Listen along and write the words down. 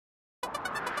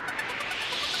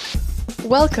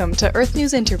Welcome to Earth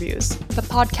News Interviews, the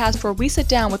podcast where we sit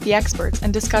down with the experts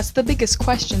and discuss the biggest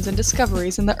questions and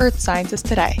discoveries in the earth sciences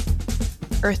today.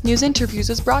 Earth News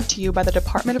Interviews is brought to you by the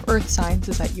Department of Earth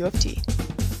Sciences at U of T.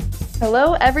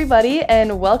 Hello, everybody,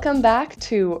 and welcome back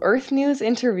to Earth News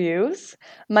Interviews.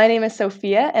 My name is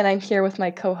Sophia, and I'm here with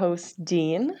my co-host,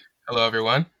 Dean. Hello,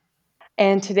 everyone.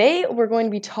 And today we're going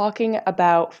to be talking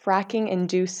about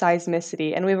fracking-induced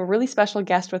seismicity. And we have a really special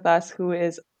guest with us who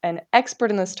is an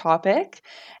expert in this topic.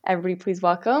 Everybody please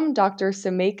welcome Dr.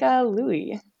 Sumeika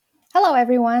Lui. Hello,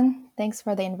 everyone. Thanks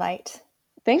for the invite.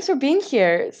 Thanks for being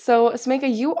here. So,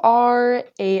 Sumeika, you are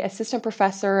an assistant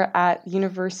professor at the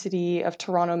University of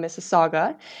Toronto,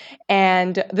 Mississauga.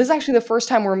 And this is actually the first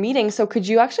time we're meeting. So could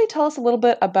you actually tell us a little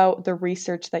bit about the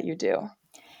research that you do?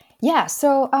 Yeah,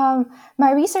 so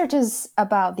my research is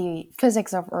about the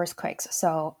physics of earthquakes.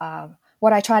 So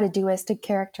what I try to do is to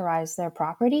characterize their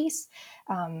properties,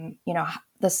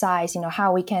 the size,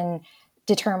 how we can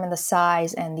determine the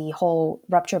size and the whole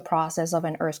rupture process of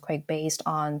an earthquake based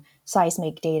on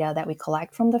seismic data that we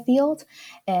collect from the field.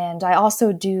 And I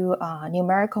also do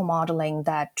numerical modeling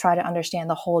that try to understand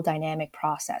the whole dynamic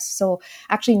process. So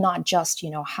actually not just,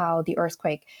 how the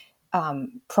earthquake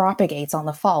propagates on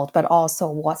the fault, but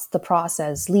also what's the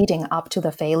process leading up to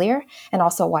the failure, and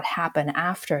also what happened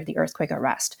after the earthquake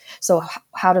arrest. So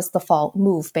how does the fault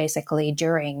move basically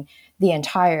during the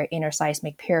entire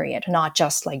interseismic period, not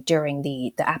just like during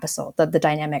the episode, the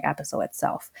dynamic episode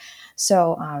itself.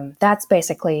 So that's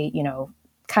basically,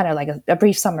 kind of like a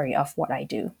brief summary of what I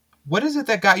do. What is it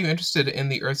that got you interested in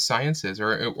the earth sciences,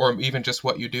 or even just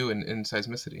what you do in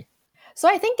seismicity? So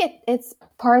I think it's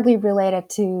partly related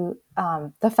to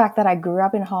the fact that I grew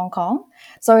up in Hong Kong.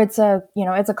 So it's a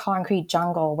concrete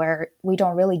jungle where we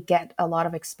don't really get a lot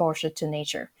of exposure to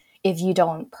nature if you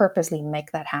don't purposely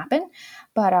make that happen.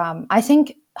 But I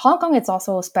think Hong Kong is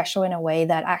also special in a way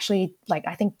that actually, like,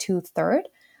 I think 2/3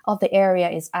 of the area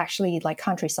is actually like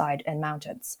countryside and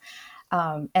mountains.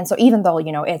 And so even though,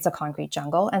 it's a concrete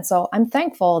jungle. And so I'm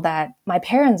thankful that my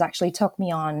parents actually took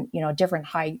me on, different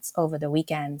hikes over the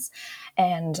weekends.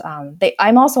 And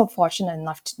I'm also fortunate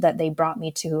enough that they brought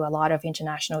me to a lot of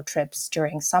international trips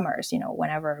during summers,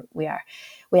 whenever we're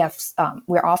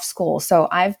off school. So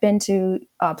I've been to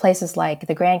places like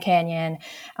the Grand Canyon,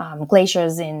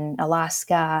 glaciers in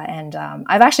Alaska, and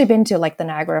I've actually been to like the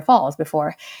Niagara Falls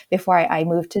before I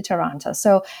moved to Toronto.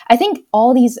 So I think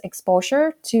all these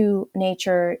exposure to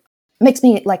nature makes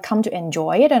me like come to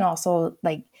enjoy it, and also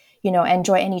like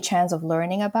enjoy any chance of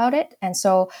learning about it. And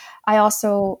so I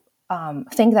also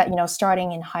think that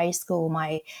starting in high school,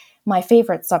 my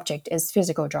favorite subject is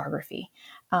physical geography.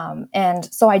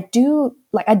 And so I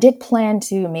did plan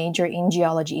to major in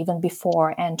geology even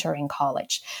before entering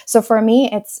college. So for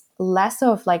me, it's less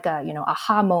of like a,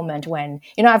 aha moment when,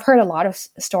 I've heard a lot of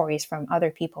stories from other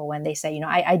people when they say,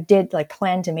 I did like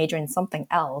plan to major in something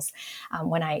else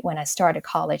when I started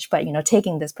college, but,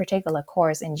 taking this particular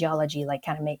course in geology, like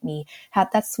kind of made me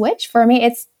have that switch. For me,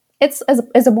 it's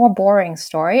a more boring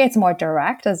story. It's more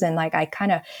direct, as in like I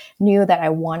kind of knew that I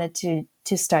wanted to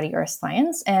study earth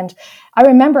science. And I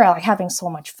remember like having so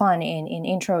much fun in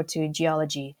intro to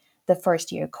geology, the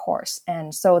first year course.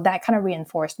 And so that kind of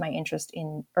reinforced my interest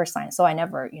in earth science. So I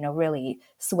never, really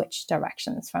switched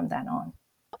directions from then on.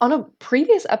 On a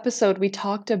previous episode, we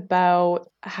talked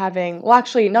about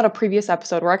actually, not a previous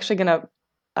episode. We're actually going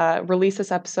to release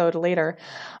this episode later,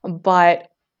 but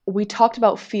we talked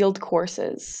about field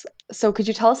courses. So could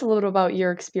you tell us a little bit about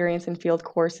your experience in field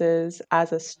courses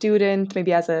as a student,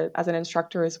 maybe as an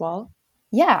instructor as well?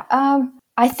 Yeah,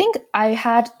 I think I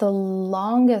had the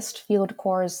longest field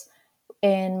course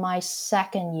in my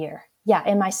second year. Yeah,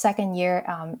 in my second year,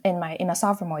 in my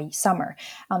sophomore summer,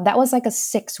 that was like a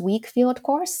 6-week field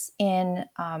course in.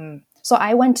 So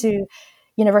I went to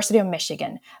University of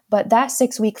Michigan, but that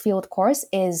 6-week field course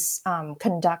is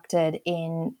conducted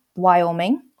in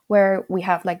Wyoming, where we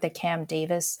have like the Camp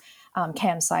Davis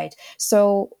campsite.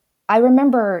 So I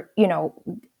remember,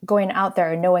 going out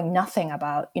there knowing nothing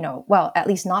about, well, at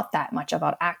least not that much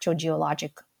about actual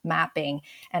geologic mapping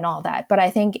and all that. But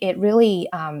I think it really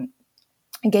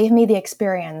gave me the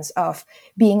experience of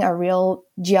being a real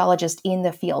geologist in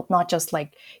the field, not just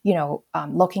like,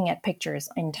 looking at pictures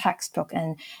in textbook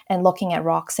and looking at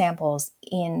rock samples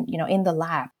in the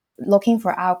lab, looking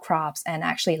for outcrops and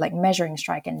actually like measuring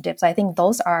strike and dips. I think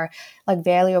those are like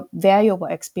valuable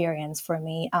experience for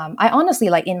me. I honestly,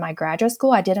 like in my graduate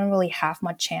school, I didn't really have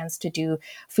much chance to do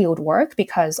field work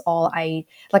because a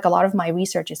lot of my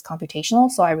research is computational.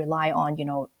 So I rely on,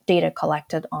 data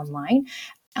collected online.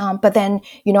 But then,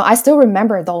 I still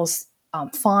remember those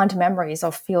fond memories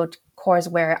of field cores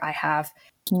where I have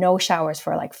no showers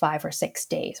for like 5 or 6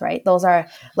 days, right? Those are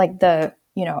like the,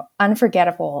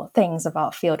 unforgettable things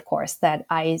about field course that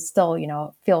I still,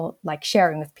 feel like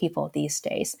sharing with people these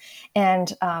days.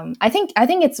 And I think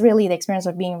it's really the experience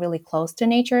of being really close to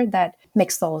nature that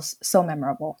makes those so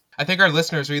memorable. I think our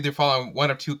listeners are either following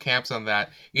one of two camps on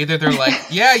that. Either they're like,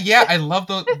 yeah, I love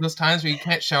those times where you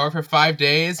can't shower for 5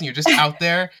 days and you're just out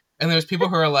there. And there's people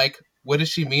who are like, what does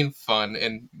she mean fun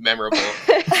and memorable?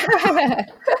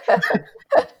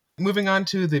 Moving on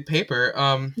to the paper.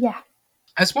 Yeah.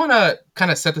 I just want to kind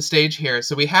of set the stage here.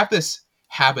 So we have this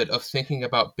habit of thinking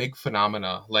about big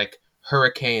phenomena like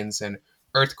hurricanes and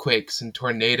earthquakes and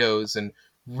tornadoes and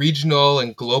regional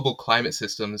and global climate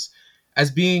systems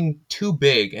as being too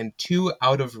big and too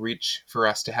out of reach for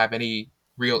us to have any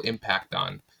real impact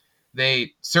on.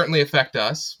 They certainly affect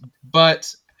us,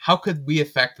 but how could we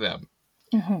affect them?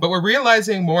 Mm-hmm. But we're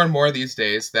realizing more and more these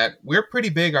days that we're pretty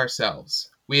big ourselves.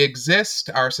 We exist,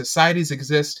 our societies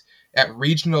exist at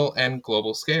regional and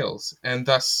global scales, and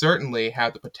thus certainly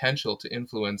have the potential to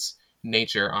influence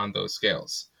nature on those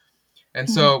scales. And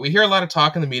so we hear a lot of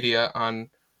talk in the media on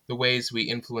the ways we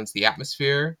influence the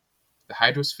atmosphere, the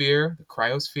hydrosphere, the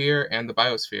cryosphere, and the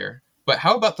biosphere. But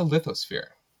how about the lithosphere?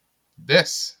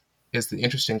 This is the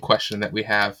interesting question that we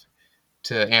have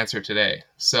to answer today.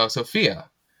 So, Sophia,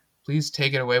 please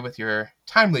take it away with your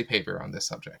timely paper on this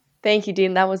subject. Thank you,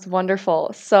 Dean. That was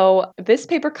wonderful. So this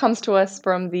paper comes to us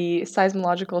from the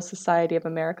Seismological Society of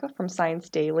America, from Science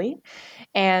Daily,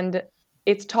 and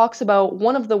it talks about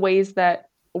one of the ways that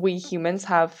we humans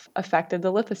have affected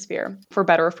the lithosphere, for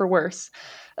better or for worse.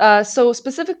 So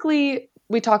specifically,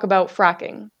 we talk about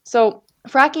fracking. So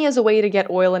fracking is a way to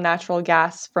get oil and natural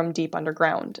gas from deep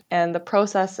underground, and the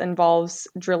process involves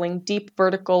drilling deep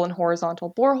vertical and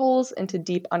horizontal boreholes into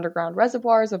deep underground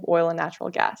reservoirs of oil and natural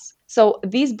gas. So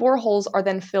these boreholes are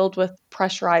then filled with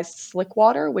pressurized slick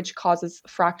water, which causes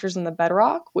fractures in the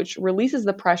bedrock, which releases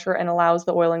the pressure and allows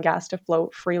the oil and gas to flow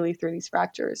freely through these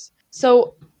fractures.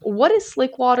 So what is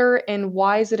slick water and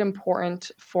why is it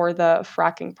important for the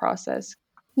fracking process?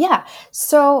 Yeah,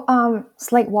 so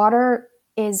slick water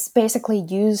is basically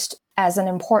used as an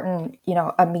important,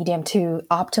 a medium to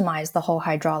optimize the whole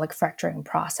hydraulic fracturing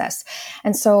process.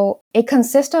 And so it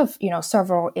consists of,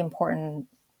 several important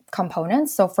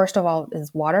components. So first of all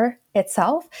is water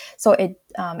itself. So and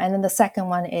then the second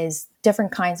one is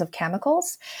different kinds of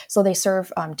chemicals. So they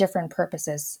serve different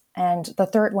purposes. And the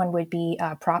third one would be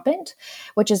proppant,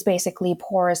 which is basically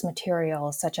porous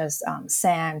materials such as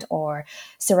sand or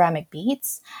ceramic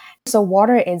beads. So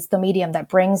water is the medium that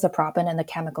brings the proppant and the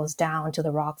chemicals down to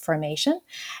the rock formation.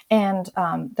 And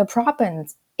the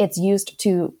proppant, it's used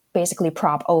to basically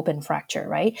prop open fracture,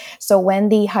 right? So when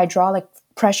the hydraulic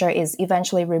pressure is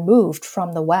eventually removed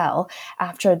from the well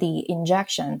after the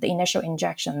initial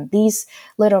injection, these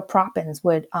little proppants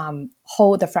would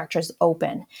hold the fractures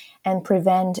open and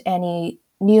prevent any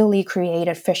newly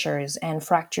created fissures and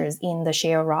fractures in the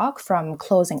shale rock from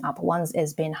closing up once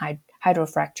it's been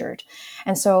hydrofractured.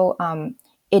 And so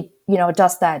it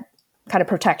does that kind of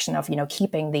protection of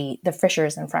keeping the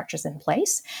fissures and fractures in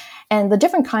place. And the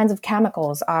different kinds of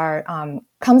chemicals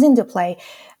comes into play.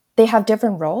 They have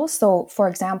different roles. So, for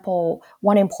example,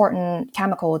 one important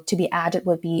chemical to be added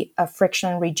would be a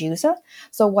friction reducer.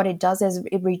 So what it does is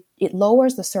it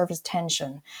lowers the surface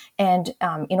tension, and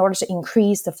in order to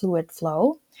increase the fluid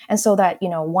flow, and so that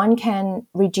one can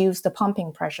reduce the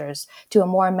pumping pressures to a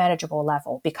more manageable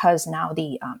level because now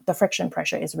the friction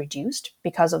pressure is reduced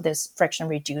because of this friction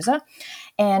reducer.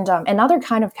 And another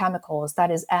kind of chemicals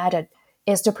that is added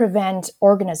is to prevent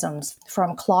organisms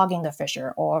from clogging the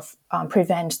fissure or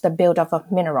prevent the buildup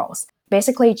of minerals.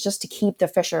 Basically, just to keep the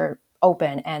fissure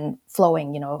open and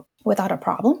flowing, without a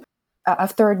problem. A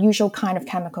third usual kind of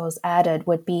chemicals added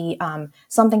would be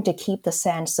something to keep the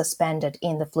sand suspended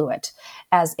in the fluid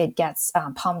as it gets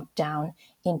pumped down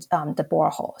in the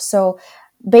borehole. So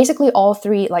basically, all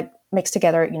three mixed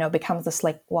together, becomes the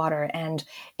slick water, and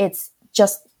it's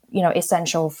just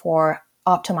essential for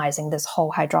optimizing this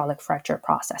whole hydraulic fracture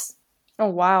process. Oh,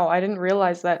 wow. I didn't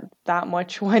realize that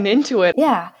much went into it.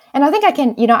 Yeah. And I think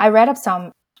I read up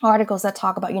some articles that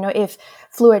talk about, if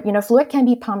fluid can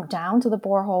be pumped down to the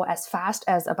borehole as fast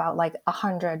as about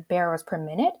 100 barrels per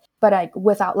minute, but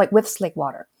with slick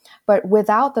water. But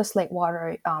without the slick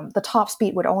water, the top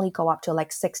speed would only go up to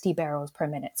 60 barrels per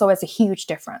minute. So it's a huge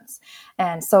difference.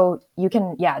 And so you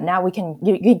can get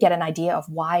an idea of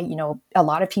why, a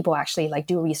lot of people actually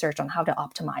do research on how to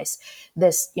optimize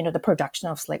this, the production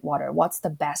of slick water. What's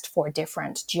the best for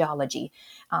different geology?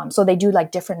 So they do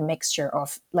different mixture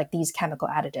of these chemical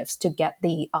additives to get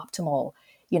the optimal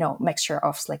mixture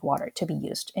of slick water to be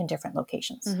used in different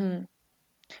locations. Mm-hmm.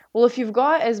 Well, if you've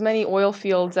got as many oil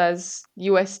fields as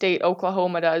U.S. state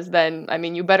Oklahoma does, then I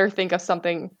mean, you better think of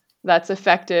something that's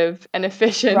effective and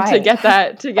efficient to Right.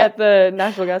 get the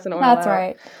natural gas and oil That's out.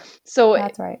 right. So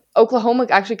That's right. Oklahoma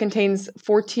actually contains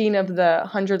 14 of the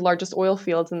 100 largest oil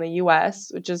fields in the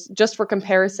U.S., which is just for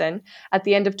comparison. At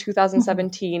the end of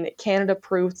 2017, Canada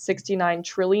proved 69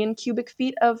 trillion cubic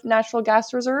feet of natural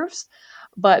gas reserves,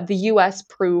 but the U.S.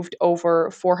 proved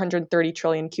over 430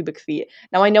 trillion cubic feet.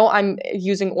 Now, I know I'm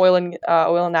using oil and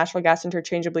natural gas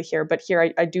interchangeably here, but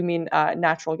here I do mean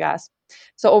natural gas.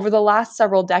 So, over the last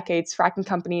several decades, fracking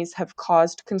companies have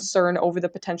caused concern over the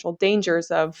potential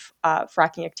dangers of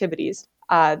fracking activities.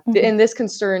 And this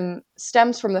concern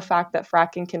stems from the fact that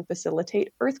fracking can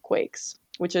facilitate earthquakes,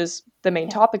 which is the main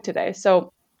topic today.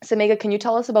 So, Samega, can you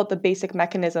tell us about the basic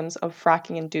mechanisms of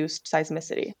fracking-induced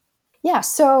seismicity? Yeah,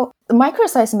 so the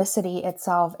microseismicity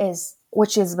itself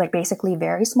which is like basically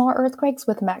very small earthquakes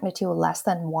with magnitude less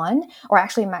than 1, or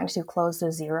actually magnitude close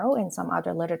to 0 in some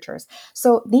other literatures.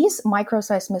 So these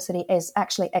microseismicity is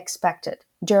actually expected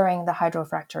during the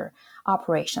hydrofracture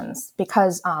operations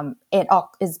because it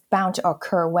is bound to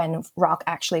occur when rock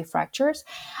actually fractures.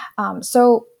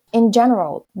 So in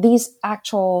general, these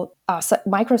actual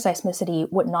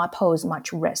microseismicity would not pose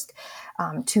much risk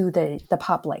to the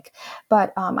public.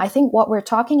 But I think what we're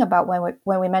talking about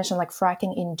when we mention like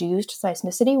fracking-induced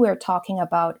seismicity, we're talking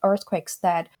about earthquakes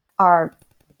that are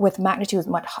with magnitudes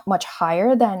much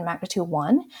higher than magnitude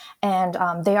 1, and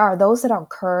they are those that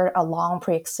occurred along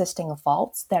pre-existing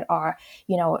faults that are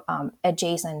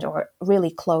adjacent or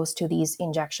really close to these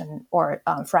injection or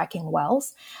fracking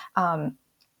wells,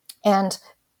 and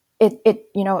it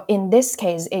in this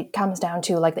case it comes down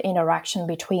to like the interaction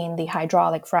between the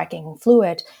hydraulic fracking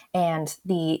fluid and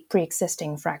the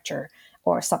pre-existing fracture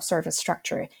or subsurface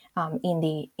structure in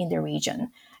the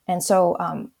region. And so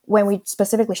when we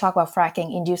specifically talk about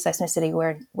fracking induced seismicity,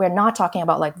 we're not talking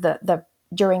about like the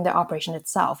during the operation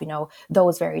itself,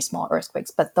 those very small earthquakes,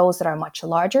 but those that are much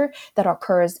larger that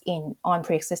occurs on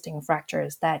pre-existing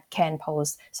fractures that can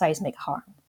pose seismic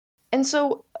harm. And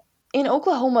so in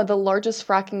Oklahoma, the largest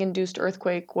fracking-induced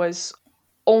earthquake was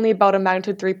only about a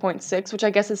magnitude 3.6, which I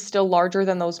guess is still larger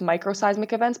than those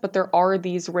microseismic events, but there are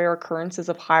these rare occurrences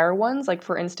of higher ones. Like,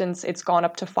 for instance, it's gone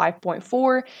up to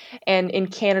 5.4, and in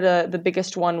Canada, the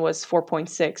biggest one was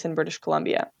 4.6 in British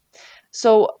Columbia.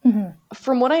 So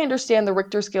from what I understand, the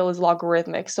Richter scale is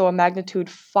logarithmic, so a magnitude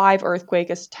 5 earthquake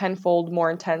is tenfold more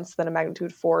intense than a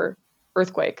magnitude 4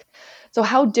 earthquake. So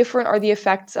how different are the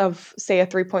effects of, say, a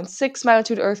 3.6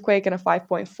 magnitude earthquake and a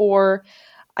 5.4?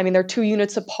 I mean, they're 2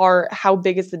 units apart. How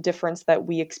big is the difference that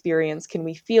we experience? Can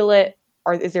we feel it?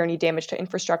 Or is there any damage to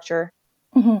infrastructure?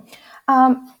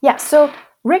 So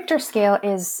Richter scale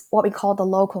is what we call the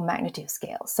local magnitude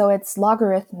scale. So it's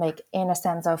logarithmic in a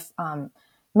sense of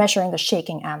measuring the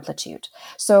shaking amplitude.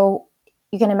 So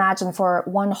you can imagine for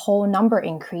one whole number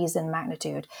increase in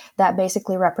magnitude, that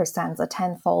basically represents a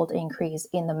tenfold increase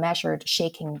in the measured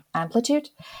shaking amplitude.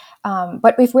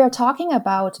 But if we're talking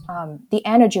about the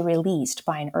energy released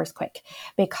by an earthquake,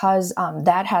 because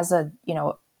that has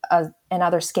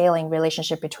another scaling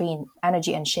relationship between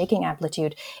energy and shaking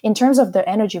amplitude. In terms of the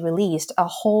energy released, a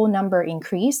whole number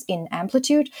increase in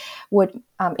amplitude would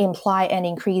imply an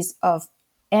increase of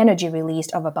energy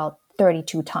released of about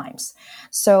 32 times.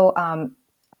 So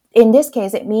in this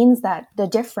case, it means that the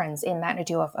difference in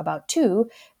magnitude of about 2,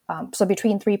 so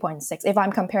between 3.6, if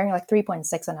I'm comparing like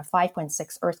 3.6 and a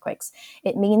 5.6 earthquakes,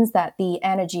 it means that the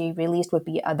energy released would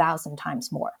be 1,000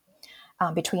 times more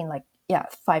between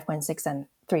 5.6 and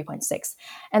 3.6.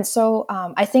 And so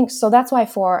I think, so that's why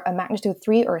for a magnitude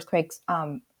 3 earthquakes,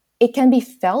 it can be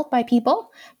felt by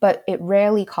people, but it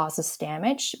rarely causes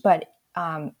damage. But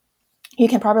you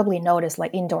can probably notice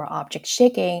like indoor objects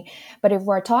shaking. But if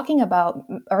we're talking about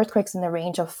earthquakes in the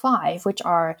range of 5, which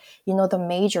are, the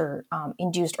major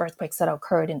induced earthquakes that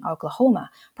occurred in Oklahoma,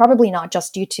 probably not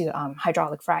just due to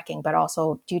hydraulic fracking, but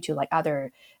also due to like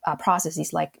other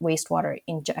processes like wastewater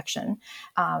injection,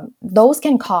 those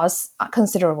can cause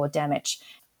considerable damage,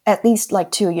 at least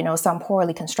like to, some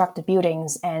poorly constructed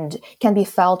buildings, and can be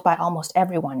felt by almost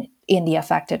everyone in the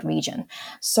affected region.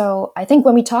 So I think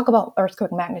when we talk about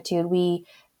earthquake magnitude,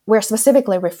 we're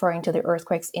specifically referring to the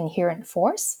earthquake's inherent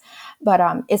force, but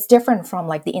it's different from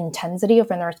like the intensity of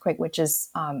an earthquake, which is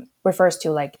refers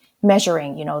to like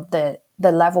measuring,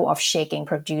 the level of shaking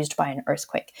produced by an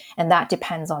earthquake. And that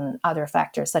depends on other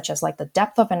factors, such as like the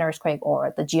depth of an earthquake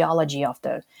or the geology of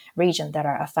the region that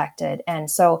are affected.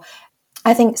 And so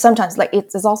I think sometimes like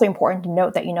it's also important to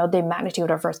note that, the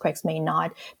magnitude of earthquakes may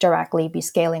not directly be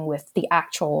scaling with the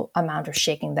actual amount of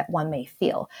shaking that one may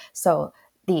feel. So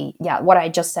what I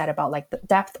just said about like the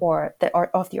depth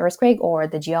of the earthquake or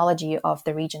the geology of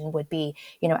the region would be,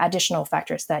 additional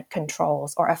factors that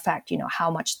controls or affect,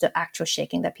 how much the actual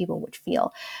shaking that people would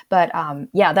feel. But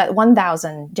that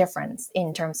 1,000 difference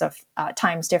in terms of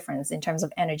times difference in terms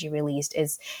of energy released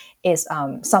is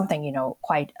something,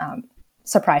 quite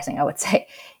surprising, I would say.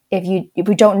 If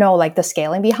you don't know like the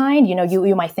scaling behind,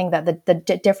 you might think that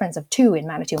the difference of 2 in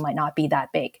magnitude might not be that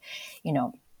big,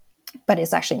 but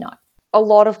it's actually not. A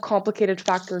lot of complicated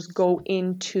factors go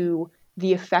into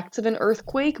the effects of an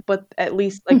earthquake, but at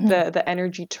least like the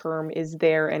energy term is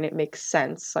there and it makes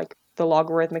sense. Like the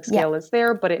logarithmic scale is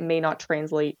there, but it may not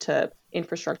translate to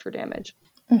infrastructure damage.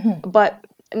 But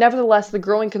nevertheless, the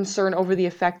growing concern over the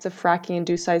effects of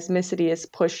fracking-induced seismicity has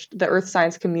pushed the earth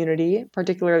science community,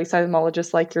 particularly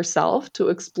seismologists like yourself, to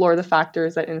explore the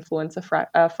factors that influence a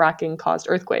fracking-caused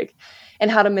earthquake and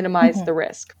how to minimize the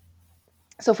risk.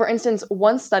 So, for instance,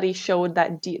 one study showed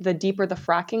that the deeper the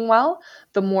fracking well,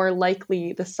 the more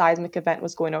likely the seismic event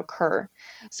was going to occur.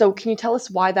 So, can you tell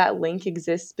us why that link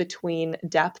exists between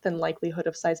depth and likelihood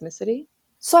of seismicity?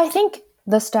 So I think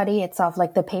the study itself,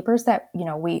 like the papers that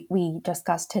we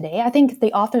discussed today, I think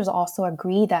the authors also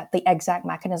agree that the exact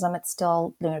mechanism is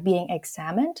still being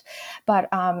examined,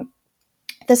 but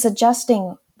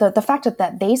the fact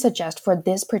that they suggest for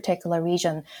this particular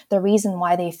region, the reason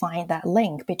why they find that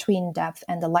link between depth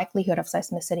and the likelihood of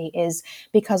seismicity is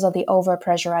because of the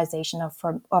overpressurization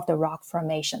of the rock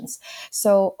formations.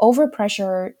 So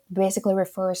overpressure basically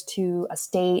refers to a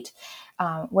state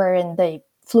wherein the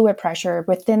fluid pressure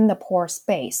within the pore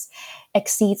space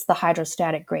exceeds the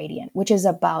hydrostatic gradient, which is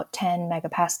about 10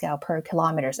 megapascal per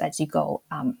kilometers as you go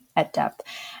at depth.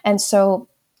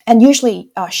 And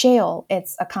usually shale,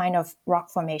 it's a kind of rock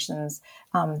formations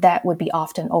that would be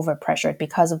often overpressured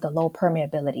because of the low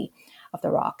permeability of the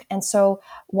rock. And so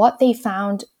what the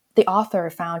author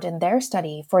found in their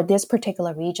study for this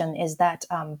particular region is that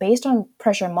based on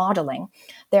pressure modeling,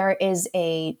 there is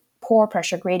a pore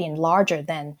pressure gradient larger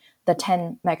than the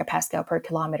 10 megapascal per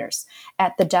kilometers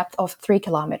at the depth of 3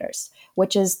 kilometers,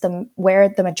 which is where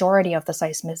the majority of the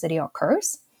seismicity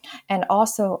occurs. And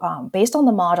also, based on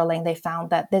the modeling, they found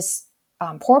that this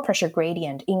pore pressure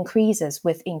gradient increases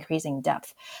with increasing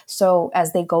depth. So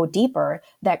as they go deeper,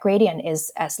 that gradient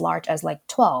is as large as like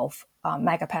 12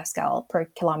 megapascal per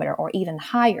kilometer or even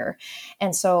higher.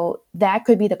 And so that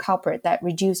could be the culprit that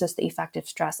reduces the effective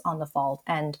stress on the fault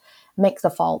and makes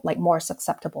the fault like more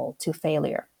susceptible to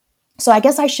failure. So I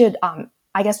guess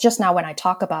just now when I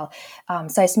talk about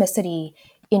seismicity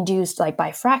induced like by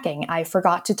fracking, I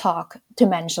forgot to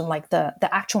mention like the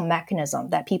actual mechanism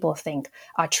that people think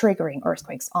are triggering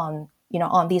earthquakes on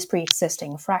these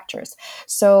pre-existing fractures.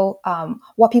 So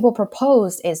what people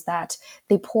propose is that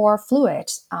the pore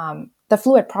fluid, the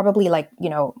fluid probably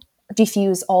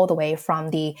diffuse all the way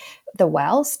from the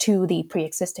wells to the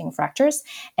pre-existing fractures,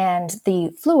 and the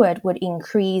fluid would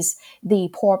increase the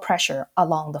pore pressure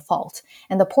along the fault.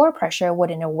 And the pore pressure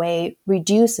would in a way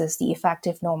reduces the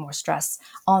effective normal stress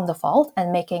on the fault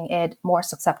and making it more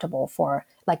susceptible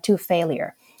to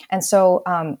failure. And so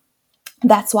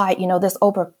that's why this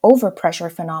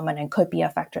overpressure phenomenon could be a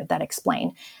factor that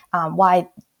explain why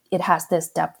it has this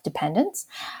depth dependence.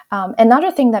 Another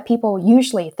thing that people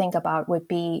usually think about would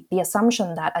be the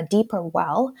assumption that a deeper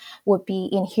well would be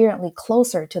inherently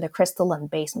closer to the crystalline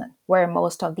basement, where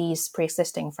most of these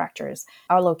pre-existing fractures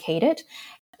are located.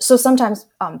 So sometimes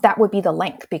that would be the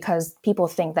link, because people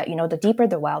think that, the deeper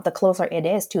the well, the closer it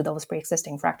is to those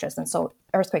pre-existing fractures. And so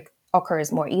earthquake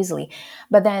occurs more easily.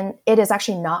 But then it is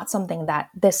actually not something that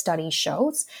this study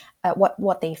shows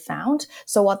what they found.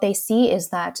 So what they see is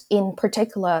that in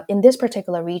this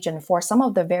particular region, for some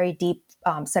of the very deep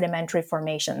sedimentary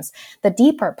formations, the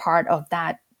deeper part of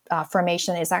that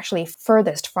formation is actually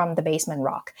furthest from the basement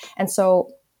rock. And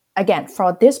so again,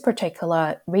 for this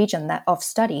particular region of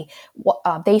study,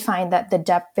 they find that the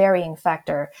depth varying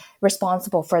factor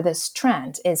responsible for this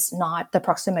trend is not the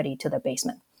proximity to the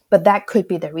basement, but that could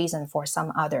be the reason for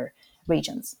some other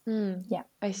regions. Yeah,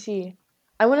 I see.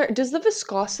 I wonder, does the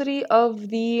viscosity of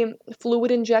the fluid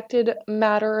injected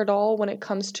matter at all when it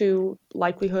comes to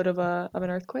likelihood of an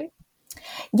earthquake?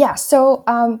 Yeah. So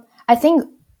I think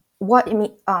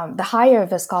the higher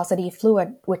viscosity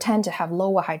fluid would tend to have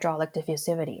lower hydraulic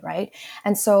diffusivity, right?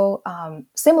 And so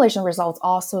simulation results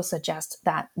also suggest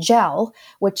that gel,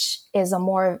 which is a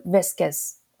more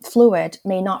viscous fluid,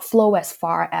 may not flow as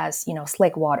far as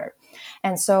slick water.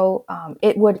 And so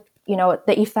it would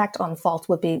the effect on fault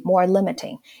would be more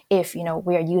limiting if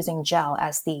we are using gel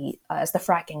as the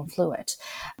fracking fluid.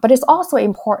 But it's also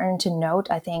important to note,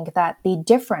 I think, that the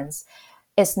difference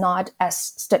is not as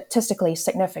statistically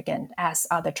significant as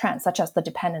other trends, such as the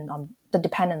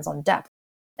dependence on depth.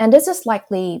 And this is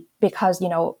likely because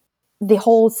the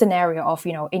whole scenario of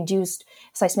induced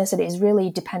seismicity is really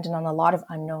dependent on a lot of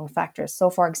unknown factors. So,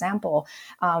 for example,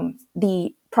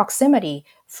 the proximity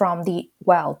from the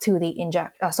well to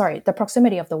the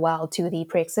proximity of the well to the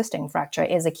pre-existing fracture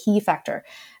is a key factor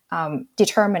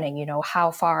determining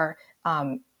how far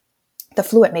the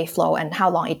fluid may flow and how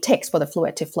long it takes for the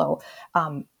fluid to flow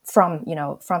from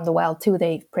the well to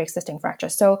the pre-existing fracture.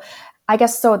 So I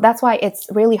guess that's why it's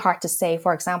really hard to say,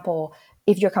 for example,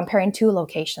 if you're comparing two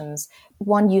locations,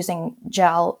 one using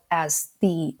gel as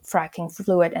the fracking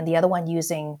fluid and the other one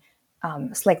using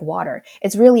slick water,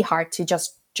 it's really hard to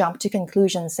just jump to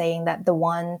conclusions saying that the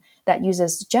one that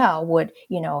uses gel would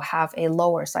have a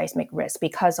lower seismic risk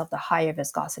because of the higher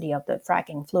viscosity of the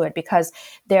fracking fluid, because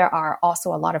there are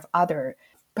also a lot of other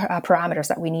parameters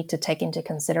that we need to take into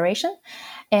consideration.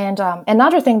 And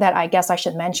another thing that I guess I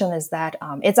should mention is that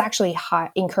it's actually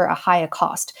incur a higher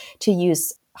cost to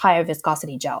use higher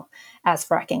viscosity gel as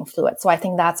fracking fluid. So I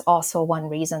think that's also one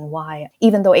reason why,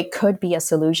 even though it could be a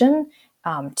solution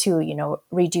to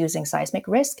reducing seismic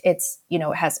risk, it's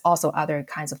has also other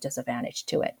kinds of disadvantage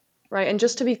to it. Right, and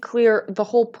just to be clear, the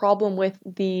whole problem with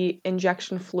the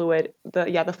injection fluid,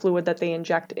 the fluid that they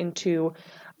inject into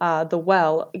the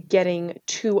well, getting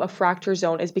to a fracture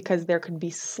zone is because there could be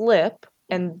slip,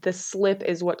 and the slip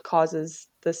is what causes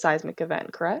the seismic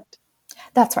event, correct?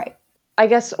 That's right. I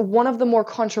guess one of the more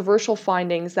controversial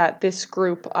findings that this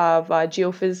group of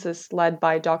geophysicists led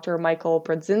by Dr. Michael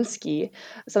Brodzinski,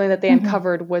 something that they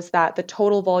uncovered was that the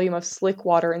total volume of slick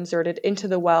water inserted into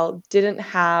the well didn't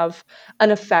have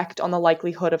an effect on the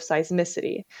likelihood of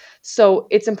seismicity. So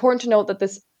it's important to note that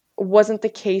this wasn't the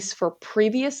case for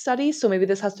previous studies. So maybe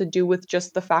this has to do with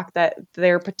just the fact that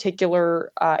their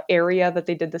particular area that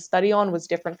they did the study on was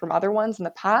different from other ones in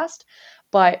the past.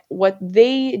 But what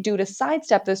they do to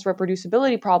sidestep this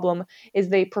reproducibility problem is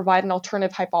they provide an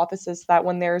alternative hypothesis that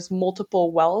when there's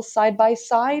multiple wells side by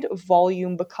side,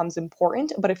 volume becomes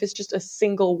important. But if it's just a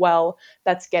single well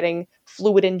that's getting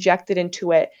fluid injected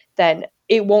into it, then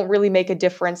it won't really make a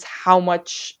difference how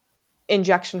much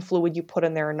injection fluid you put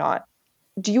in there or not.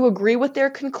 Do you agree with their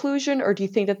conclusion, or do you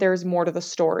think that there's more to the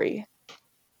story?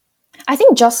 I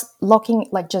think just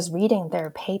reading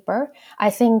their paper, I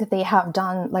think they have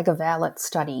done a valid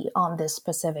study on this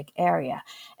specific area.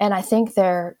 And I think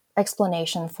their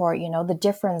explanation for, the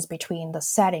difference between the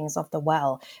settings of the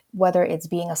well, whether it's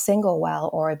being a single well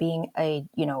or being a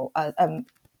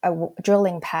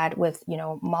drilling pad with,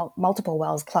 multiple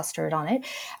wells clustered on it,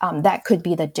 that could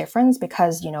be the difference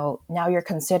because, now you're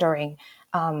considering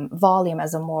volume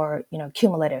as a more,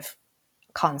 cumulative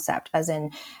concept, as in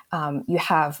you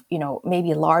have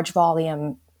maybe large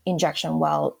volume injection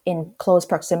well in close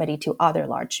proximity to other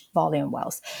large volume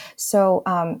wells. So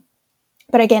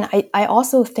but again, I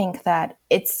also think that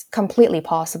it's completely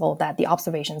possible that the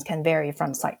observations can vary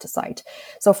from site to site.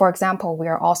 So for example, we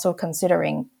are also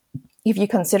considering, if you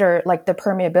consider the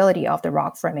permeability of the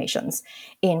rock formations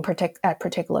at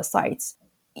particular sites,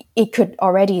 it could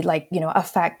already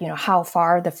affect how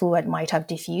far the fluid might have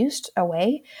diffused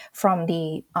away from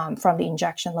the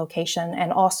injection location,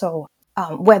 and also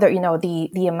whether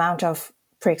the amount of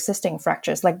pre-existing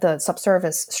fractures, like the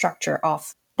subsurface structure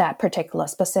of that particular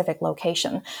specific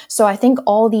location. So I think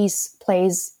all these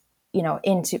plays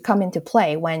come into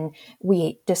play when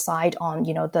we decide on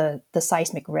the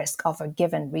seismic risk of a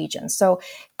given region. So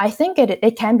I think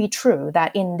it can be true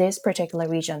that in this particular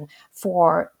region,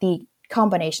 for the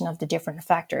combination of the different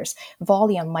factors,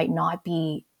 volume might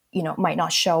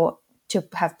not show to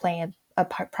have played a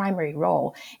primary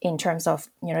role in terms of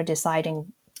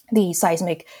deciding the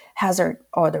seismic hazard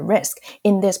or the risk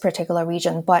in this particular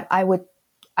region. But I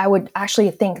would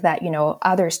actually think that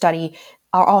other study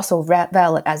are also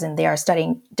valid, as in they are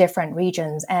studying different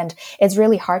regions, and it's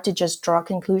really hard to just draw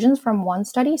conclusions from one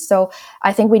study. So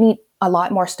I think we need a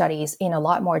lot more studies in a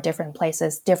lot more different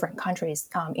places, different countries,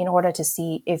 in order to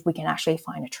see if we can actually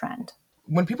find a trend.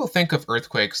 When people think of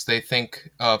earthquakes, they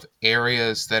think of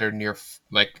areas that are near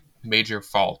major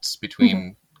faults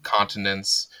between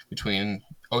continents, between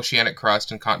oceanic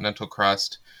crust and continental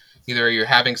crust. Either you're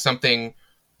having something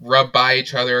rub by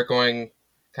each other, going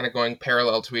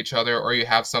parallel to each other, or you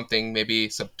have something maybe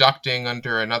subducting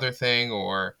under another thing,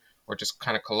 or just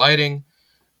kind of colliding.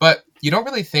 But you don't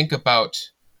really think about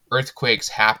earthquakes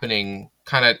happening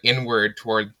kind of inward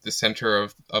toward the center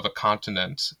of a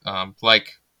continent,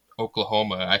 like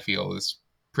Oklahoma, I feel, is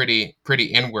pretty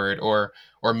inward, or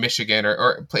Michigan,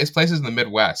 or places in the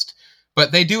Midwest.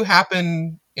 But they do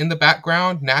happen in the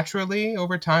background naturally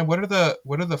over time. What are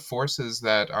the forces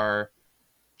that are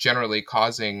generally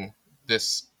causing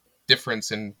this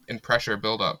difference in pressure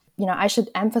buildup? I should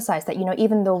emphasize that,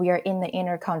 even though we are in the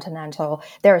intercontinental,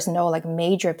 there is no like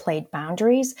major plate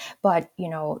boundaries, but,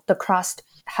 the crust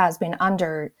has been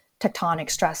under tectonic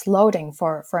stress loading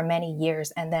for many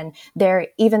years. And then there,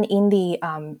 even in the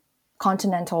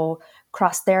continental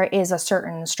crust, there is a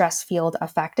certain stress field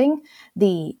affecting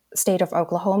the state of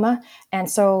Oklahoma. And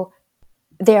so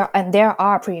there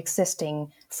are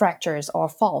pre-existing fractures or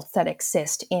faults that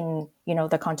exist in,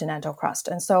 the continental crust.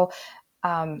 And so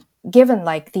given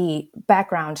like the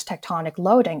background tectonic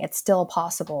loading, it's still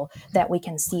possible that we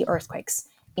can see earthquakes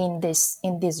in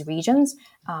these regions,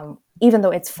 even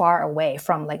though it's far away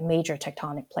from like major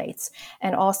tectonic plates.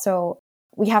 And also,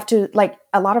 we have to, like,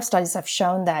 a lot of studies have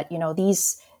shown that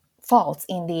these faults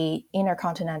in the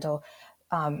intercontinental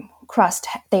crust,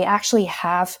 they actually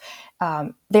have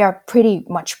they are pretty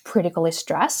much critically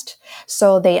stressed,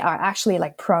 so they are actually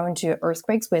like prone to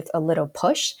earthquakes with a little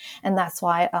push. And that's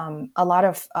why a lot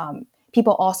of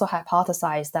people also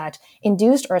hypothesize that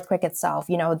induced earthquake itself,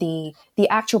 the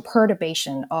actual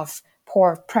perturbation of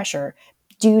pore pressure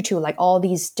due to like all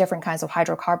these different kinds of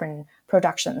hydrocarbon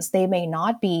productions, they may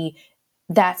not be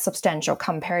that substantial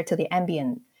compared to the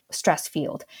ambient stress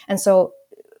field. And so,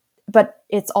 but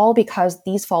it's all because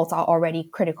these faults are already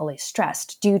critically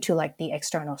stressed due to like the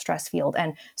external stress field.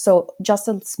 And so just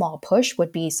a small push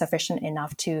would be sufficient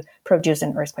enough to produce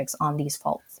an earthquakes on these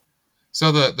faults.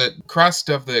 So the crust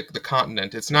of the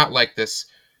continent, it's not like this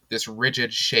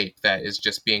rigid shape that is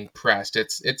just being pressed.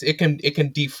 It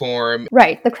can deform.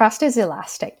 Right. The crust is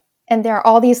elastic. And there are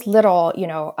all these little,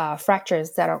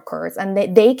 fractures that occurs,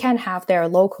 and they can have their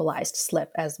localized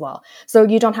slip as well. So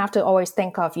you don't have to always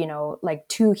think of, like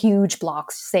two huge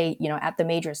blocks, say, at the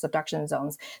major subduction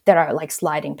zones that are like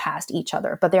sliding past each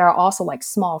other. But there are also like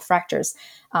small fractures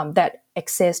that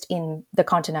exist in the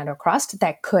continental crust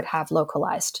that could have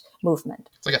localized movement.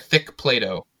 It's like a thick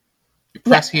Play-Doh. You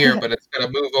press here, but it's going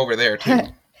to move over there too.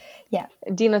 Yeah,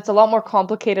 Dina, it's a lot more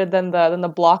complicated than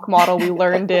the block model we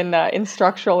learned in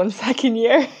structural in second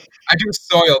year. I do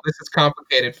soil. This is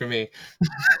complicated for me.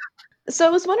 So I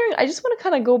was wondering, I just want to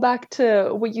kind of go back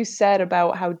to what you said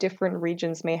about how different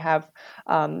regions may have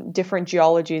different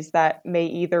geologies that may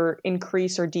either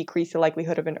increase or decrease the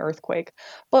likelihood of an earthquake.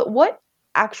 But what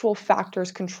actual factors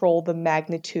control the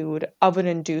magnitude of an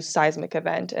induced seismic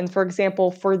event? And for example,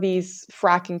 for these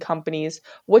fracking companies,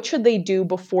 what should they do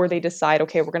before they decide,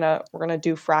 okay, we're gonna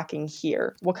do fracking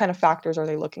here? What kind of factors are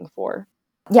they looking for?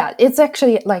 Yeah, it's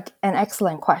actually like an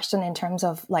excellent question in terms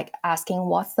of like asking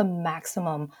what's the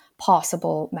maximum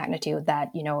possible magnitude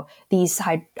that these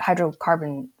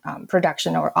hydrocarbon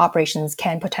production or operations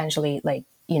can potentially like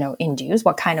induce.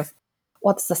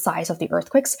 What's the size of the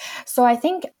earthquakes? So I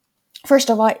think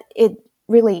first of all, it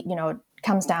really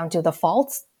comes down to the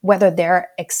faults, whether there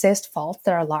exist faults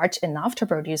that are large enough to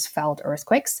produce felt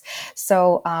earthquakes.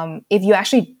 So if you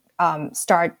actually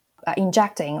start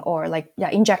injecting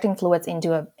fluids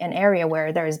into an area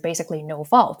where there is basically no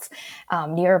faults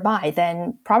nearby,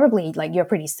 then probably like you're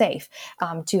pretty safe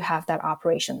to have that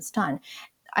operations done.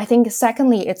 I think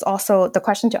secondly, it's also the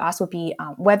question to ask would be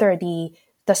whether the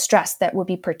stress that would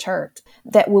be perturbed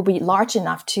that will be large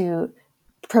enough to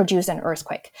produce an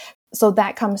earthquake. So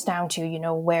that comes down to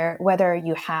whether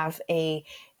you have a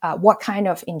what kind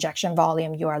of injection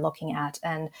volume you are looking at,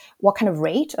 and what kind of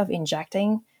rate of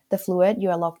injecting the fluid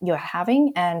you're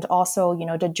having, and also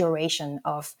the duration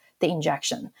of the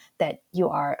injection that you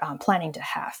are planning to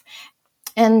have.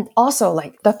 And also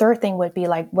like the third thing would be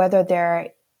like whether there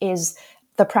is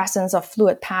the presence of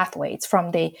fluid pathways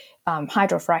from the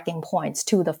hydrofracking points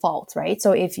to the faults, right?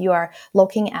 So if you are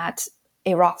looking at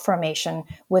a rock formation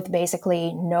with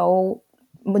basically no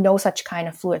such kind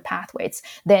of fluid pathways,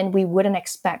 then we wouldn't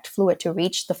expect fluid to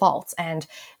reach the faults, and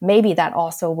maybe that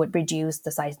also would reduce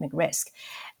the seismic risk.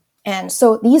 And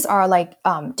so these are like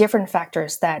different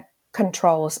factors that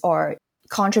controls or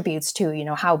contributes to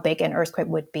how big an earthquake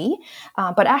would be.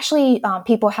 But actually,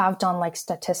 people have done like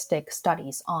statistical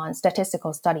studies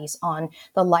on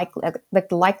the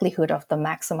likelihood of the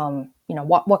maximum.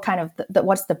 What kind of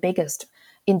what's the biggest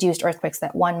induced earthquakes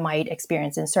that one might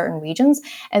experience in certain regions.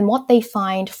 And what they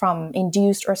find from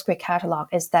induced earthquake catalog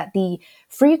is that the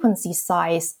frequency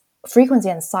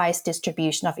and size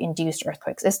distribution of induced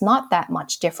earthquakes is not that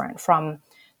much different from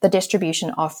the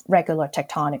distribution of regular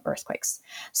tectonic earthquakes.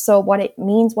 So what it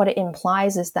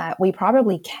implies is that we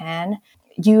probably can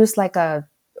use like a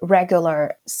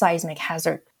regular seismic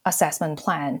hazard assessment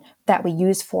plan that we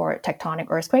use for tectonic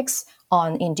earthquakes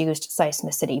on induced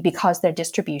seismicity, because their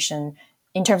distribution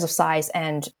in terms of size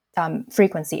and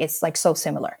frequency is like so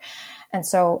similar. And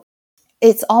so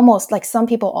it's almost like some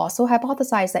people also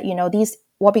hypothesize that, these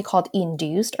what we call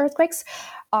induced earthquakes,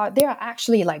 they are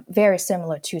actually like very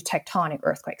similar to tectonic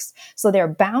earthquakes. So they're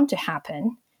bound to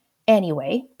happen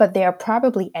anyway, but they are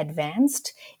probably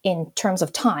advanced in terms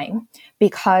of time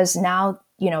because now,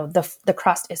 the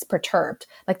crust is perturbed,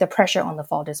 like the pressure on the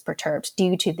fault is perturbed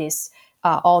due to this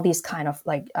all these kind of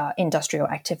like industrial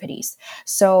activities.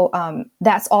 So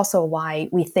that's also why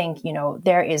we think,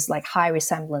 there is like high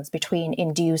resemblance between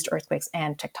induced earthquakes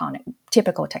and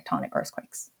typical tectonic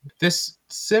earthquakes. This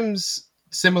seems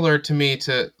similar to me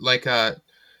to like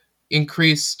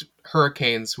increased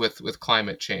hurricanes with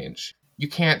climate change. You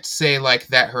can't say like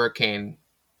that hurricane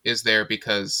is there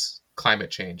because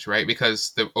climate change, right?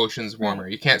 Because the ocean's warmer.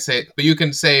 Right. You can't say, but you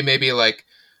can say maybe like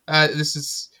this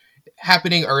is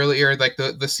happening earlier, like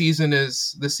the season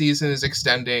is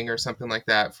extending or something like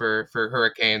that for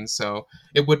hurricanes, so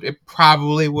it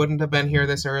probably wouldn't have been here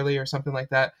this early or something like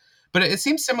that. But it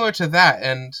seems similar to that,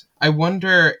 and I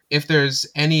wonder if there's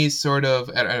any sort of,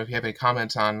 I don't know if you have any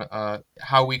comments on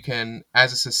how we can,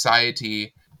 as a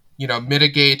society,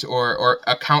 mitigate or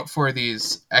account for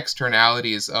these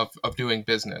externalities of doing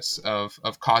business, of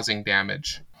causing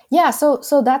damage. Yeah,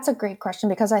 so that's a great question,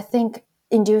 because I think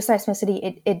induced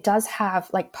seismicity, it does have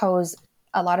like pose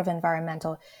a lot of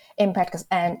environmental impact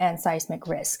and seismic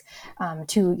risk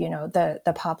to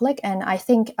the public, and I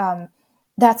think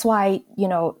that's why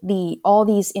all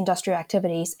these industrial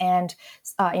activities and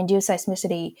induced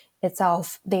seismicity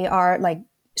itself, they are like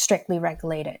strictly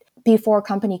regulated. Before a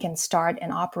company can start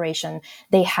an operation,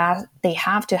 they have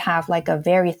to have like a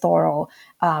very thorough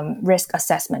risk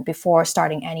assessment before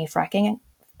starting any fracking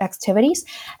activities.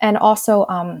 And also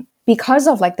because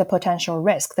of like the potential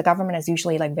risk, the government is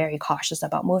usually like very cautious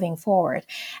about moving forward.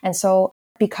 And so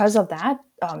because of that,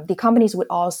 the companies would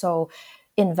also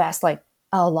invest like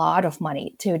a lot of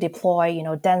money to deploy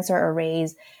denser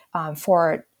arrays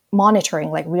for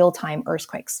monitoring like real-time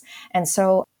earthquakes. And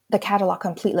so the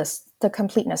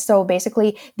completeness. So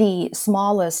basically the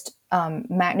smallest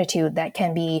magnitude that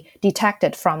can be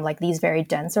detected from like these very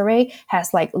dense array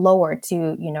has like lowered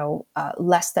to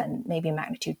less than maybe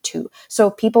magnitude 2. So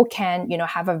people can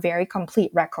have a very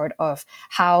complete record of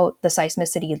how the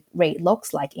seismicity rate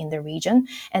looks like in the region,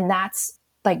 and that's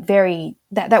like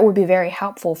that would be very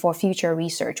helpful for future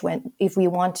research if we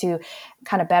want to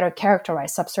kind of better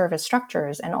characterize subsurface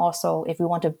structures, and also if we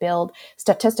want to build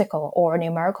statistical or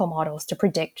numerical models to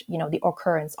predict the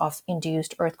occurrence of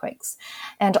induced earthquakes.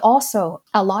 And also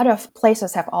a lot of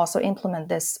places have also implemented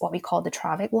this, what we call the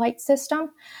traffic light system.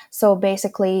 So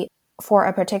basically for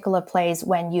a particular place,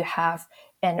 when you have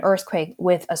an earthquake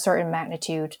with a certain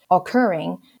magnitude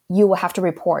occurring, you will have to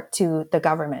report to the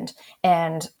government.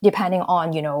 And depending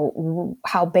on,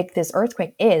 how big this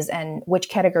earthquake is and which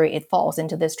category it falls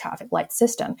into this traffic light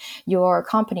system, your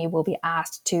company will be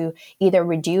asked to either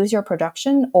reduce your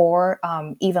production or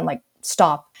even like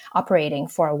stop operating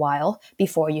for a while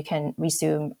before you can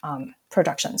resume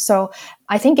production. So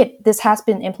I think this has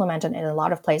been implemented in a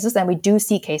lot of places, and we do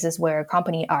see cases where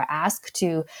companies are asked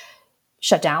to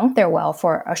shut down their well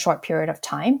for a short period of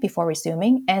time before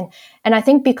resuming. And I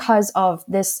think because of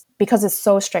this, because it's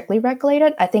so strictly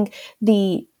regulated, I think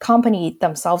the company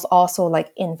themselves also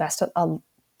like invested a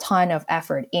ton of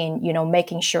effort in,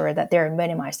 making sure that they're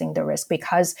minimizing the risk,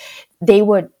 because they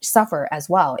would suffer as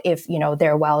well if,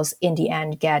 their wells in the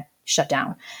end get shut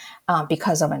down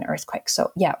because of an earthquake.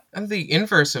 So, yeah. And the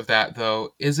inverse of that,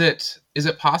 though, is it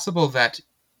possible that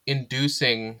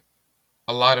inducing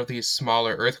a lot of these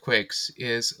smaller earthquakes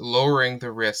is lowering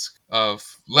the risk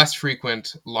of less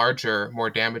frequent, larger, more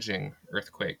damaging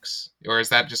earthquakes? Or is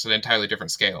that just an entirely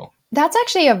different scale? That's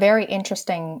actually a very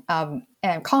interesting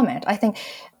comment, I think,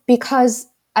 because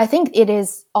I think it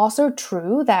is also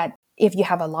true that if you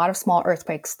have a lot of small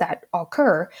earthquakes that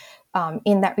occur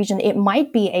in that region, it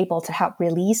might be able to help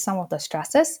release some of the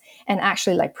stresses and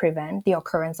actually like prevent the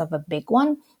occurrence of a big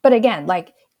one. But again,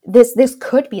 like this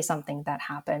could be something that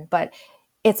happened, but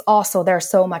it's also, there's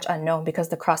so much unknown because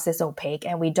the crust is opaque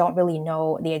and we don't really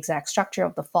know the exact structure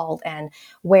of the fault and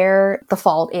where the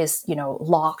fault is,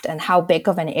 locked, and how big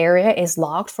of an area is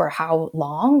locked for how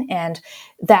long. And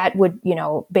that would,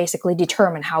 basically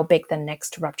determine how big the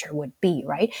next rupture would be,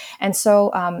 right? And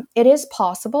so it is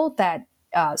possible that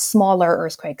smaller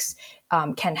earthquakes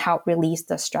can help release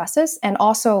the stresses. And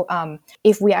also,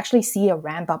 if we actually see a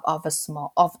ramp up of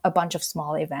a bunch of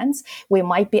small events, we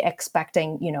might be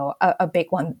expecting, a big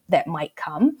one that might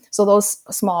come. So those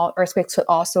small earthquakes could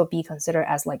also be considered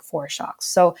as like foreshocks.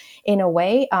 So in a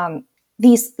way,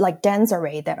 these like dense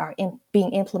array that are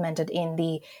being implemented in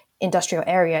the industrial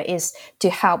area is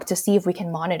to help to see if we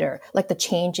can monitor like the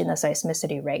change in the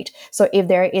seismicity rate. So if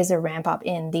there is a ramp up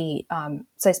in the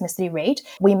seismicity rate,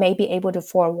 we may be able to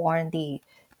forewarn the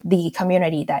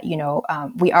community that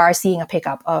we are seeing a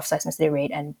pickup of seismicity rate,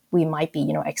 and we might be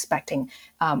expecting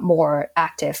more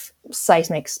active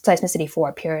seismicity for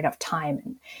a period of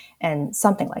time, and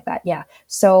something like that. Yeah.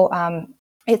 So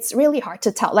it's really hard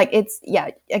to tell.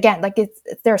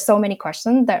 There are so many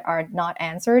questions that are not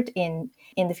answered in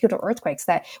the field of earthquakes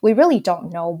that we really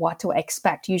don't know what to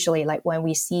expect usually, like when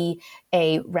we see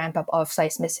a ramp up of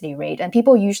seismicity rate. And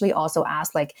people usually also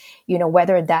ask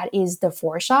whether that is the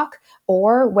foreshock,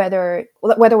 or whether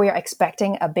we are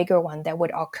expecting a bigger one that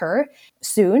would occur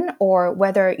soon, or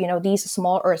whether these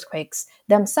small earthquakes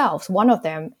themselves, one of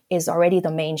them is already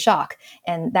the main shock,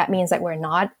 and that means that we're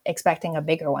not expecting a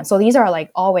bigger one. So these are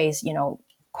like always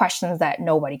questions that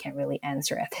nobody can really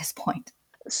answer at this point.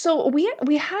 So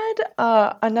we had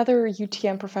another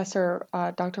UTM professor,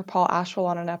 Dr. Paul Ashwell,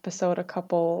 on an episode a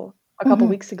couple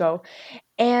weeks ago,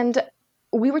 and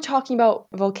we were talking about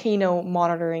volcano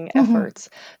monitoring efforts.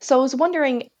 So I was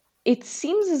wondering, it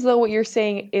seems as though what you're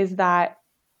saying is that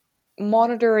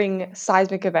monitoring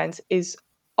seismic events is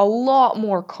a lot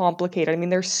more complicated. I mean,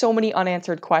 there's so many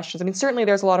unanswered questions. I mean, certainly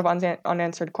there's a lot of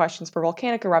unanswered questions for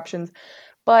volcanic eruptions,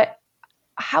 but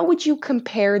how would you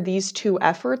compare these two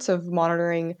efforts of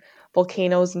monitoring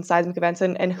volcanoes and seismic events,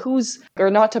 and who's,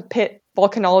 or not to pit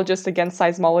volcanologists against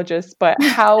seismologists, but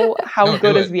how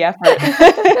good is the effort?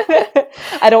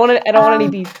 I don't want any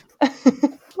beef.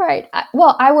 Right.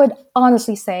 Well, I would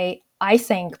honestly say,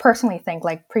 personally think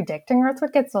like predicting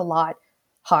earthquake gets a lot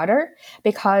harder,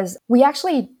 because we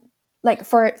actually, like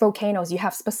for volcanoes, you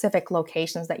have specific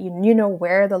locations that you know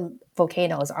where the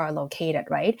volcanoes are located,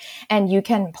 right? And you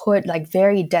can put like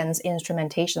very dense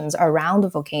instrumentations around the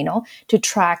volcano to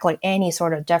track like any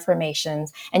sort of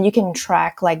deformations, and you can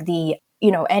track like the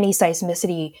any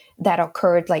seismicity that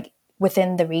occurred like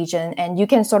within the region, and you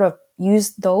can sort of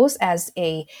use those as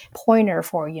a pointer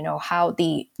for how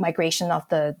the migration of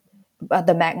the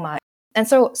magma. And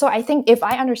so I think if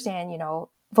I understand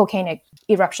volcanic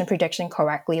eruption prediction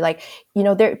correctly, like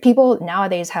people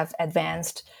nowadays have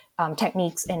advanced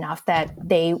techniques enough that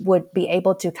they would be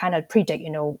able to kind of predict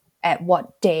at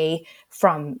what day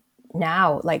from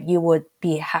now like you would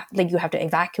be you have to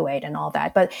evacuate and all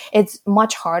that. But it's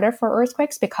much harder for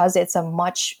earthquakes because it's a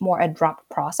much more abrupt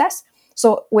process.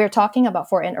 So we're talking about,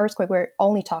 for an earthquake, we're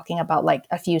only talking about like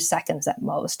a few seconds at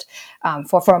most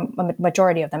for a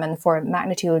majority of them. And for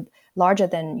magnitude larger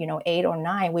than 8 or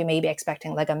 9, we may be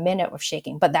expecting like a minute of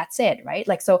shaking, but that's it, right?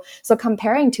 Like so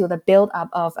comparing to the buildup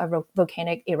of a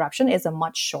volcanic eruption is a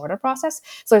much shorter process.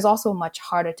 So it's also much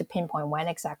harder to pinpoint when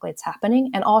exactly it's happening,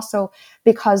 and also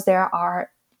because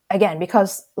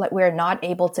because like we're not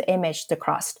able to image the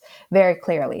crust very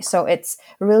clearly, so it's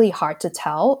really hard to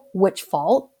tell which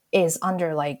fault is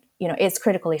under it's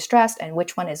critically stressed and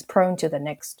which one is prone to the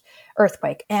next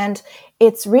earthquake. And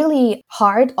it's really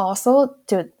hard also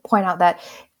to point out that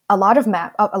a lot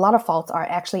of faults are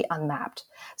actually unmapped.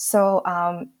 So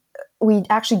we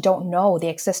actually don't know the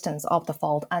existence of the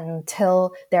fault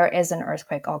until there is an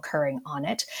earthquake occurring on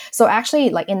it. So actually,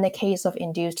 like in the case of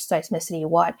induced seismicity,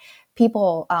 what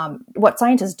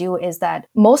scientists do is that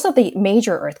most of the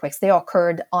major earthquakes, they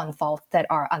occurred on faults that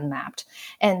are unmapped.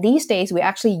 And these days, we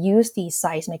actually use the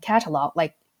seismic catalog,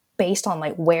 like based on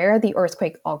like where the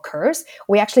earthquake occurs.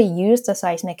 We actually use the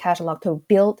seismic catalog to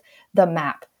build the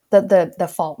map,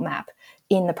 the fault map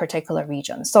in the particular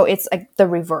region. So it's like the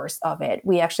reverse of it.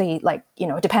 We actually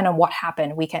depend on what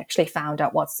happened, we can actually find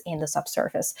out what's in the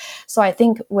subsurface. So I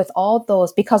think with all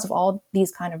those, because of all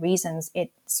these kind of reasons,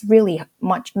 it's really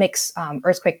makes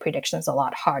earthquake predictions a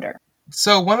lot harder.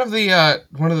 So one of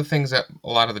the things that a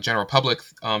lot of the general public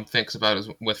thinks about is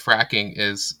with fracking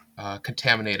is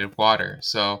contaminated water.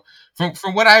 So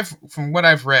from what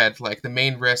I've read, like the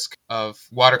main risk of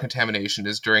water contamination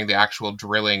is during the actual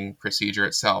drilling procedure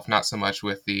itself, not so much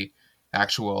with the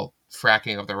actual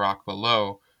fracking of the rock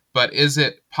below. But is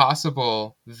it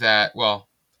possible that, well,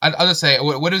 I'll just say,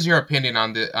 what is your opinion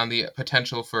on the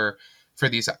potential for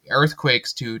these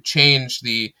earthquakes to change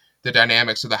the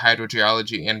dynamics of the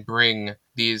hydrogeology and bring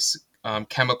these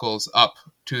chemicals up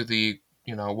to the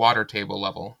water table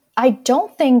level? I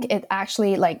don't think it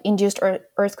actually induced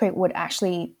earthquake would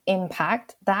actually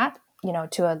impact that.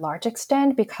 to a large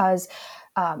extent, because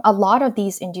a lot of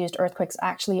these induced earthquakes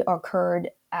actually occurred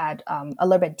at a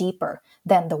little bit deeper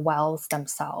than the wells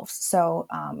themselves. So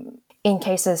in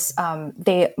cases,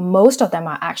 most of them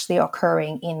are actually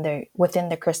occurring within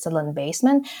the crystalline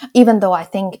basement. Even though I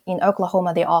think in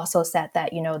Oklahoma they also said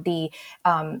that the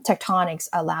tectonics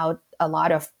allowed a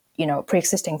lot of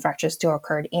pre-existing fractures to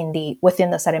occur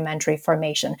within the sedimentary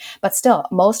formation. But still,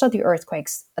 most of the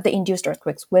earthquakes, the induced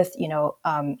earthquakes with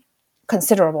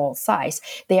considerable size,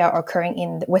 they are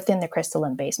occurring within the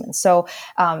crystalline basement. So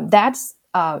that's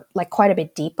like quite a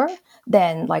bit deeper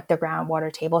than like the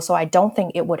groundwater table. So I don't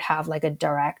think it would have like a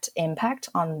direct impact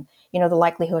on the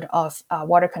likelihood of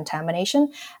water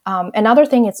contamination. Another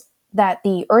thing is that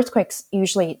the earthquakes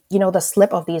usually, the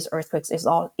slip of these earthquakes is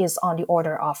on the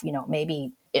order of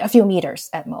maybe a few meters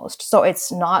at most. So it's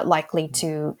not likely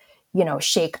to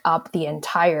shake up the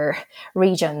entire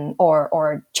region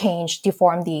or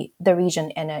deform the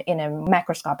region in a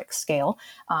macroscopic scale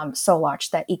so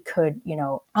large that it could,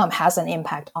 has an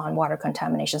impact on water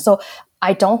contamination. So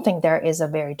I don't think there is a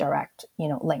very direct,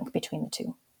 link between the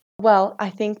two. Well, I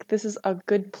think this is a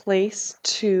good place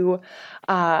to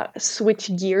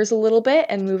switch gears a little bit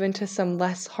and move into some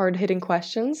less hard-hitting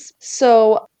questions.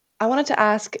 So I wanted to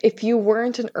ask, if you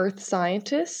weren't an earth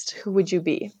scientist, who would you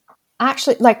be?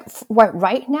 Actually, like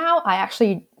right now, I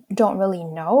actually don't really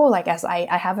know, like, as I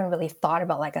haven't really thought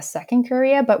about like a second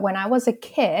career. But when I was a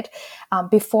kid,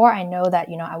 before I know that,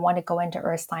 I want to go into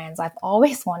earth science, I've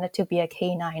always wanted to be a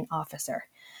K9 officer.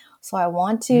 So I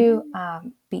want to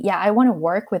I want to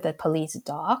work with a police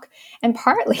dog. And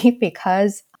partly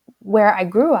because where I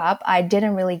grew up, I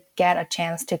didn't really get a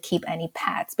chance to keep any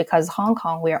pets, because Hong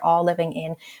Kong, we're all living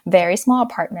in very small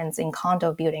apartments in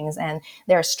condo buildings, and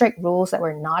there are strict rules that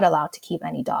we're not allowed to keep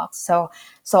any dogs. So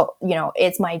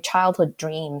it's my childhood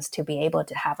dreams to be able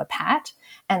to have a pet.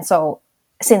 And so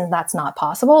since that's not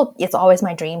possible, it's always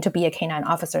my dream to be a K9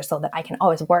 officer so that I can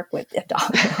always work with a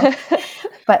dog.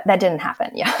 But that didn't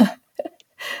happen. Yeah.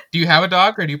 Do you have a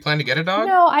dog, or do you plan to get a dog?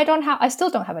 No, I still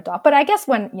don't have a dog. But I guess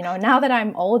when, now that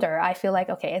I'm older, I feel like,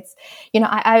 okay, it's,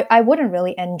 I wouldn't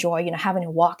really enjoy, having to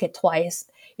walk it twice,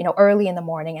 early in the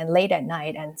morning and late at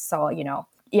night. And so,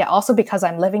 also because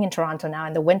I'm living in Toronto now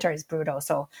and the winter is brutal.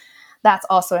 So that's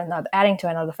also adding to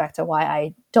another factor why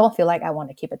I don't feel like I want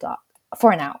to keep a dog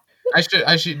for now. I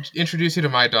should introduce you to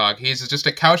my dog. He's just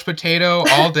a couch potato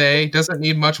all day, doesn't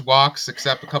need much walks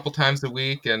except a couple times a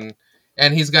week, and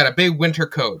he's got a big winter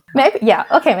coat. Maybe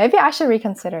I should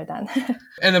reconsider then.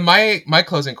 And then my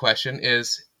closing question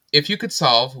is, if you could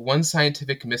solve one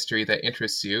scientific mystery that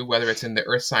interests you, whether it's in the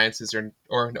earth sciences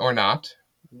or not,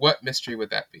 what mystery would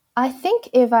that be? I think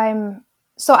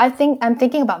I'm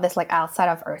thinking about this like outside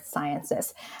of earth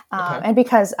sciences. Okay. And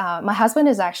because my husband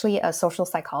is actually a social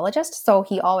psychologist, so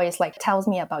he always like tells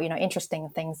me about, interesting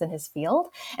things in his field.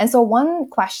 And so one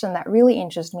question that really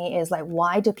interests me is like,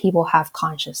 why do people have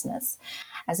consciousness?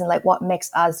 As in like, what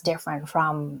makes us different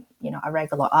from, a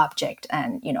regular object,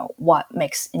 and, what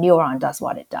makes a neuron does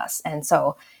what it does. And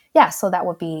so, so that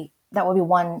would be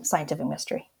one scientific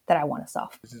mystery that I want to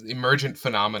solve. Emergent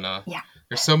phenomena. Yeah.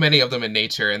 There's so many of them in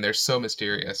nature, and they're so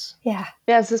mysterious. Yeah.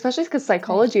 Yes, especially because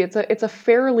psychology, it's a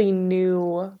fairly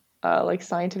new like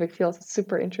scientific field. It's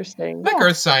super interesting. Like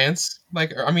earth science.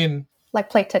 Like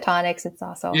plate tectonics, it's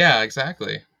also. Yeah,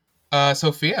 exactly.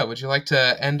 Sophia, would you like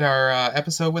to end our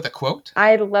episode with a quote?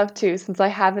 I'd love to, since I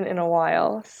haven't in a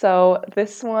while. So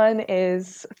this one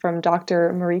is from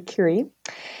Dr. Marie Curie.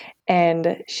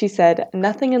 And she said,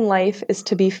 "Nothing in life is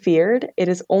to be feared. It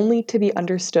is only to be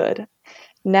understood.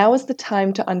 Now is the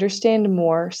time to understand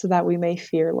more so that we may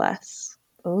fear less."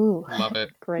 Ooh. Love it.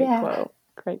 Great quote.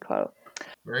 Great quote.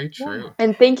 Very true. Yeah.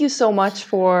 And thank you so much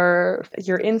for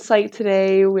your insight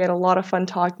today. We had a lot of fun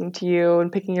talking to you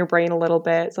and picking your brain a little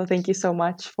bit. So thank you so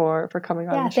much for coming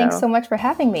on the show. Thanks so much for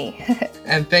having me.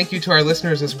 And thank you to our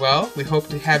listeners as well. We hope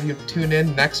to have you tune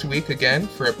in next week again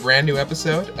for a brand new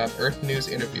episode of Earth News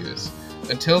Interviews.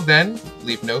 Until then,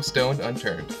 leave no stone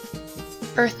unturned.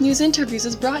 Earth News Interviews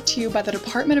is brought to you by the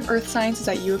Department of Earth Sciences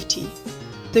at U of T.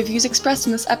 The views expressed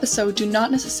in this episode do not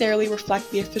necessarily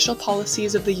reflect the official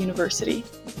policies of the university.